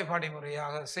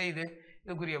படிமுறையாக செய்து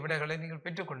இதுக்குரிய விடைகளை நீங்கள்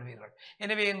பெற்றுக்கொள்வீர்கள்.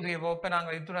 எனவே இன்றைய வகுப்பை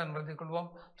நாங்கள் இத்துடன் நிறுத்திக் கொள்வோம்.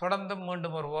 தொடர்ந்து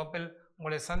மீண்டும் ஒரு வகுப்பில்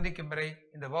உங்களை சந்திக்கும் வரை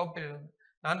இந்த வகுப்பில்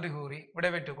நன்றி கூறி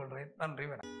விடைபெற்றுக் கொள்கிறேன். நன்றி,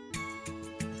 வணக்கம்.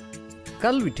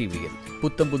 கல்வி டிவியில்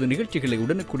புத்தம்புது நிகழ்ச்சிகளை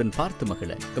உடனுக்குடன் பார்த்து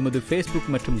மகிழ எமது Facebook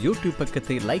மற்றும் YouTube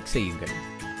பக்கத்தை லைக் செய்யுங்கள்.